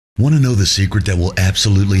Want to know the secret that will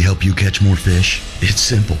absolutely help you catch more fish? It's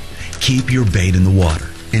simple. Keep your bait in the water.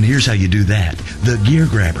 And here's how you do that. The Gear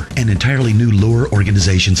Grabber, an entirely new lure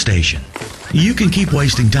organization station. You can keep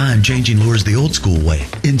wasting time changing lures the old school way.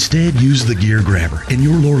 Instead, use the Gear Grabber and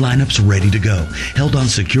your lure lineup's ready to go, held on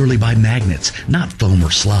securely by magnets, not foam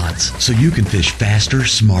or slots, so you can fish faster,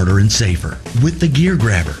 smarter, and safer with the Gear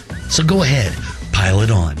Grabber. So go ahead, pile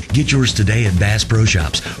it on. Get yours today at Bass Pro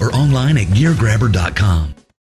Shops or online at GearGrabber.com.